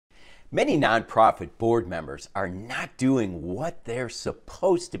Many nonprofit board members are not doing what they're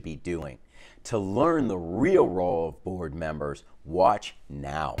supposed to be doing. To learn the real role of board members, watch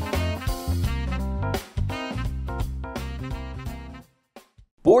now.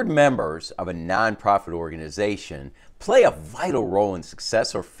 Board members of a nonprofit organization play a vital role in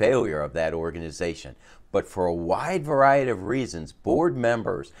success or failure of that organization. But for a wide variety of reasons, board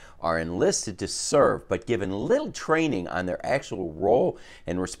members are enlisted to serve but given little training on their actual role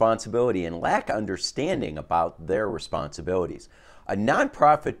and responsibility and lack understanding about their responsibilities. A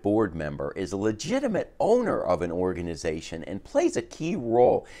nonprofit board member is a legitimate owner of an organization and plays a key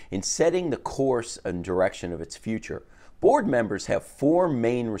role in setting the course and direction of its future. Board members have four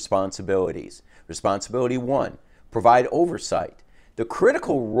main responsibilities. Responsibility 1, provide oversight. The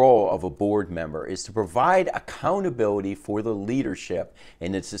critical role of a board member is to provide accountability for the leadership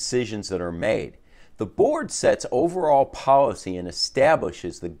and the decisions that are made. The board sets overall policy and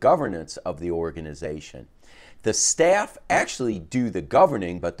establishes the governance of the organization. The staff actually do the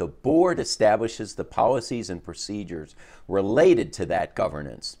governing, but the board establishes the policies and procedures related to that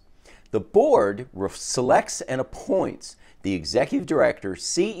governance. The board selects and appoints the executive director,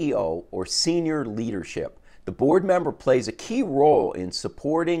 CEO, or senior leadership. The board member plays a key role in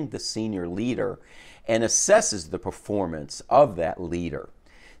supporting the senior leader and assesses the performance of that leader.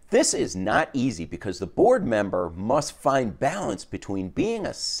 This is not easy because the board member must find balance between being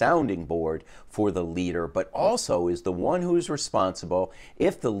a sounding board for the leader, but also is the one who is responsible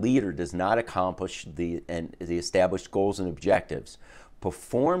if the leader does not accomplish the established goals and objectives,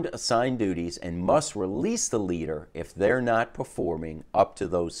 performed assigned duties, and must release the leader if they're not performing up to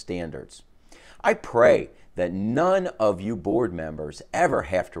those standards. I pray that none of you board members ever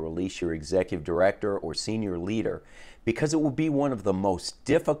have to release your executive director or senior leader, because it will be one of the most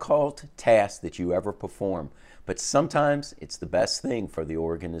difficult tasks that you ever perform. But sometimes it's the best thing for the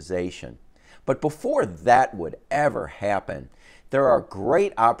organization. But before that would ever happen, there are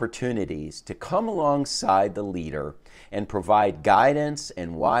great opportunities to come alongside the leader and provide guidance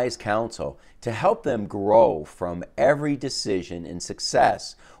and wise counsel to help them grow from every decision and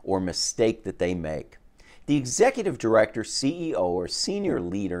success or mistake that they make. The executive director, CEO, or senior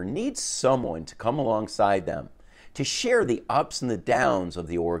leader needs someone to come alongside them, to share the ups and the downs of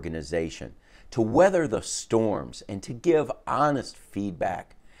the organization, to weather the storms, and to give honest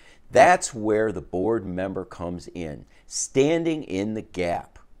feedback. That's where the board member comes in, standing in the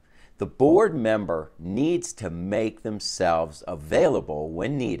gap. The board member needs to make themselves available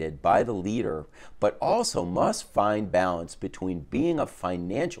when needed by the leader, but also must find balance between being a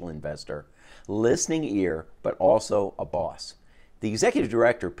financial investor, listening ear, but also a boss. The executive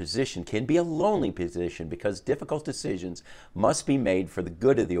director position can be a lonely position because difficult decisions must be made for the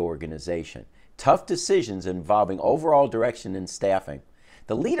good of the organization. Tough decisions involving overall direction and staffing.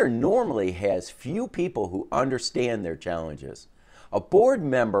 The leader normally has few people who understand their challenges. A board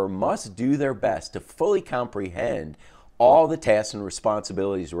member must do their best to fully comprehend all the tasks and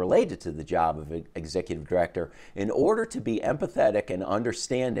responsibilities related to the job of an executive director in order to be empathetic and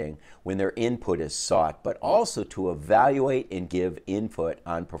understanding when their input is sought, but also to evaluate and give input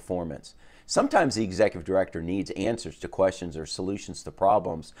on performance. Sometimes the executive director needs answers to questions or solutions to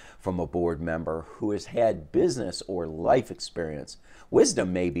problems from a board member who has had business or life experience.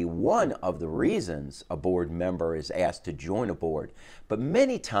 Wisdom may be one of the reasons a board member is asked to join a board, but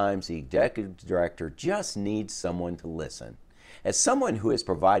many times the executive director just needs someone to listen. As someone who has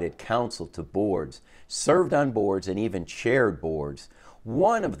provided counsel to boards, served on boards, and even chaired boards,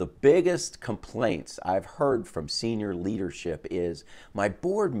 one of the biggest complaints I've heard from senior leadership is, my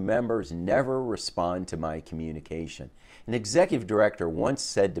board members never respond to my communication. An executive director once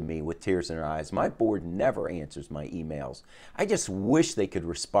said to me with tears in her eyes, my board never answers my emails. I just wish they could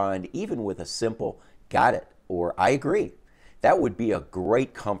respond even with a simple, got it, or I agree. That would be a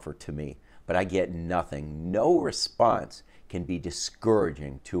great comfort to me, but I get nothing. No response can be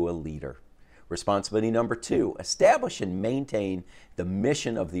discouraging to a leader. Responsibility number 2, establish and maintain the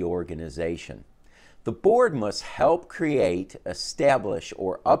mission of the organization. The board must help create, establish,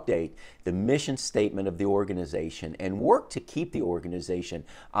 or update the mission statement of the organization and work to keep the organization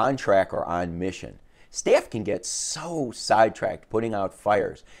on track or on mission. Staff can get so sidetracked putting out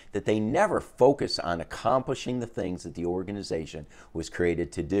fires that they never focus on accomplishing the things that the organization was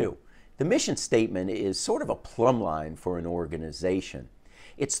created to do. The mission statement is sort of a plumb line for an organization.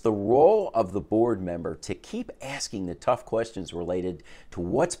 It's the role of the board member to keep asking the tough questions related to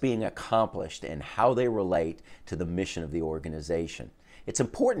what's being accomplished and how they relate to the mission of the organization. It's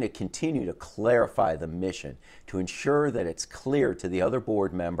important to continue to clarify the mission to ensure that it's clear to the other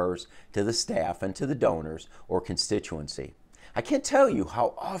board members, to the staff, and to the donors or constituency. I can't tell you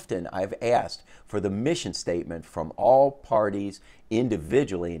how often I've asked for the mission statement from all parties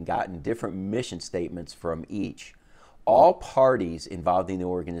individually and gotten different mission statements from each. All parties involved in the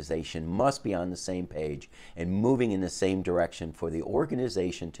organization must be on the same page and moving in the same direction for the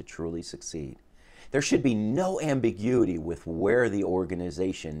organization to truly succeed. There should be no ambiguity with where the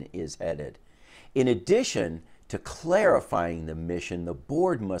organization is headed. In addition to clarifying the mission, the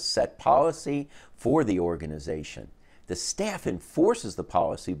board must set policy for the organization. The staff enforces the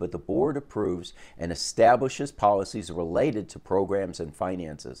policy, but the board approves and establishes policies related to programs and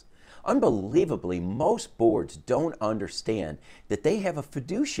finances. Unbelievably, most boards don't understand that they have a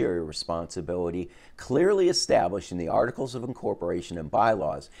fiduciary responsibility clearly established in the Articles of Incorporation and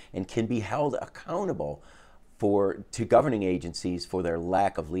bylaws and can be held accountable to governing agencies for their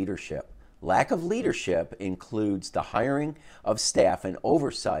lack of leadership. Lack of leadership includes the hiring of staff and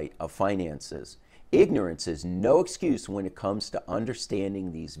oversight of finances. Ignorance is no excuse when it comes to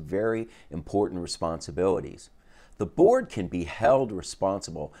understanding these very important responsibilities. The board can be held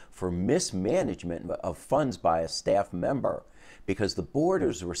responsible for mismanagement of funds by a staff member because the board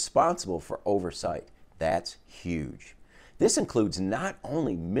is responsible for oversight. That's huge. This includes not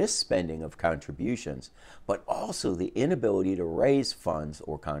only misspending of contributions, but also the inability to raise funds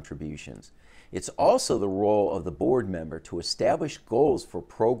or contributions. It's also the role of the board member to establish goals for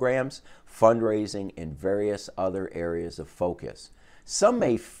programs, fundraising, and various other areas of focus. Some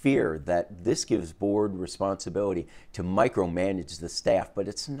may fear that this gives board responsibility to micromanage the staff, but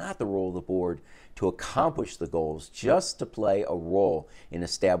it's not the role of the board to accomplish the goals, just to play a role in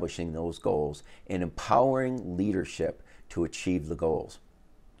establishing those goals and empowering leadership to achieve the goals.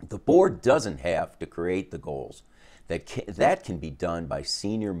 The board doesn't have to create the goals. That can be done by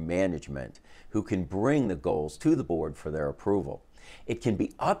senior management who can bring the goals to the board for their approval. It can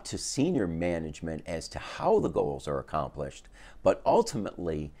be up to senior management as to how the goals are accomplished, but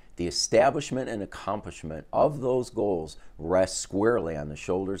ultimately the establishment and accomplishment of those goals rests squarely on the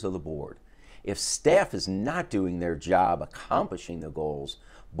shoulders of the board. If staff is not doing their job accomplishing the goals,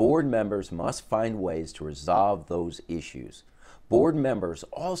 board members must find ways to resolve those issues. Board members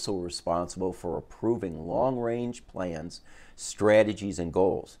also are responsible for approving long-range plans, strategies, and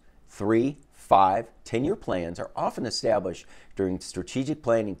goals. 3, 5, 10-year plans are often established during strategic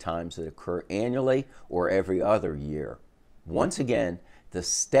planning times that occur annually or every other year. Once again, the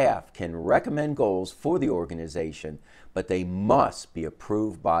staff can recommend goals for the organization, but they must be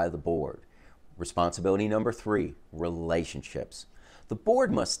approved by the board. Responsibility number 3, relationships. The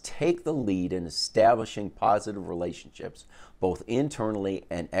board must take the lead in establishing positive relationships, both internally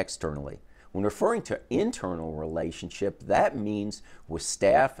and externally. When referring to internal relationship, that means with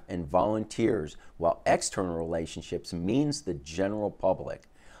staff and volunteers, while external relationships means the general public.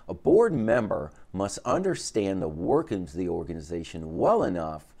 A board member must understand the workings of the organization well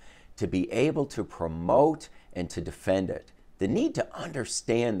enough to be able to promote and to defend it. The need to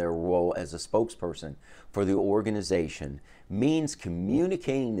understand their role as a spokesperson for the organization means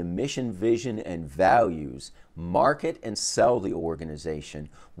communicating the mission, vision, and values, market and sell the organization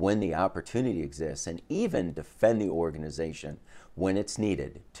when the opportunity exists, and even defend the organization when it's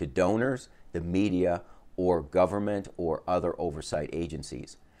needed to donors, the media, or government or other oversight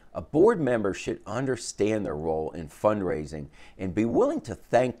agencies. A board member should understand their role in fundraising and be willing to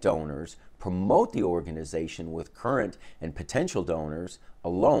thank donors, promote the organization with current and potential donors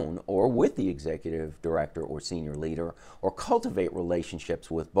alone or with the executive director or senior leader, or cultivate relationships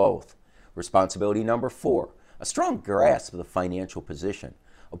with both. Responsibility number 4, a strong grasp of the financial position.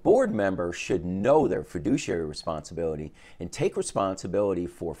 A board member should know their fiduciary responsibility and take responsibility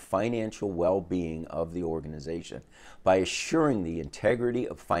for financial well-being of the organization by assuring the integrity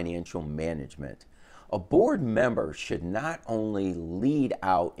of financial management. A board member should not only lead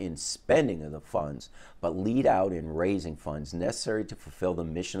out in spending of the funds, but lead out in raising funds necessary to fulfill the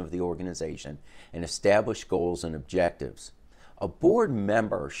mission of the organization and establish goals and objectives. A board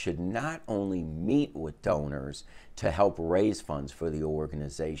member should not only meet with donors to help raise funds for the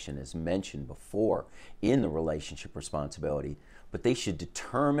organization, as mentioned before in the relationship responsibility, but they should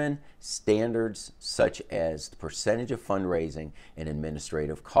determine standards such as the percentage of fundraising and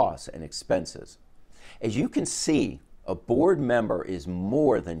administrative costs and expenses. As you can see, a board member is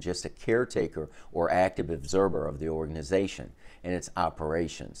more than just a caretaker or active observer of the organization and its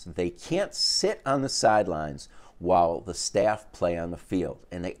operations. They can't sit on the sidelines while the staff play on the field,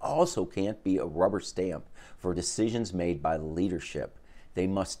 and they also can't be a rubber stamp for decisions made by the leadership. They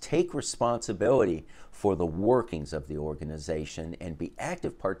must take responsibility for the workings of the organization and be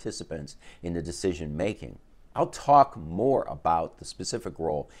active participants in the decision making. I'll talk more about the specific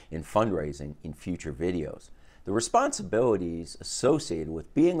role in fundraising in future videos. The responsibilities associated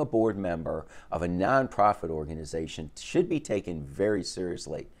with being a board member of a nonprofit organization should be taken very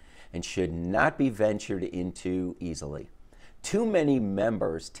seriously and should not be ventured into easily. Too many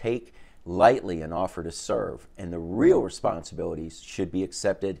members take lightly an offer to serve, and the real responsibilities should be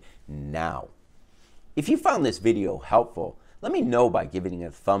accepted now. If you found this video helpful, let me know by giving it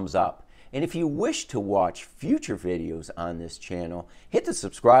a thumbs up. And if you wish to watch future videos on this channel, hit the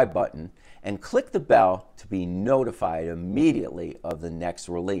subscribe button and click the bell to be notified immediately of the next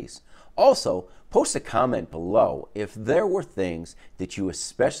release. Also, post a comment below if there were things that you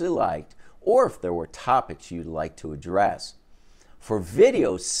especially liked or if there were topics you'd like to address. For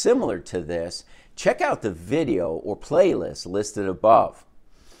videos similar to this, check out the video or playlist listed above.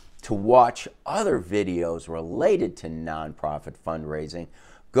 To watch other videos related to nonprofit fundraising,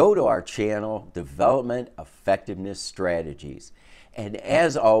 go to our channel, Development Effectiveness Strategies. And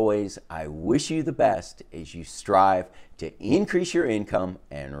as always, I wish you the best as you strive to increase your income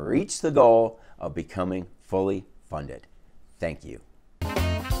and reach the goal of becoming fully funded. Thank you.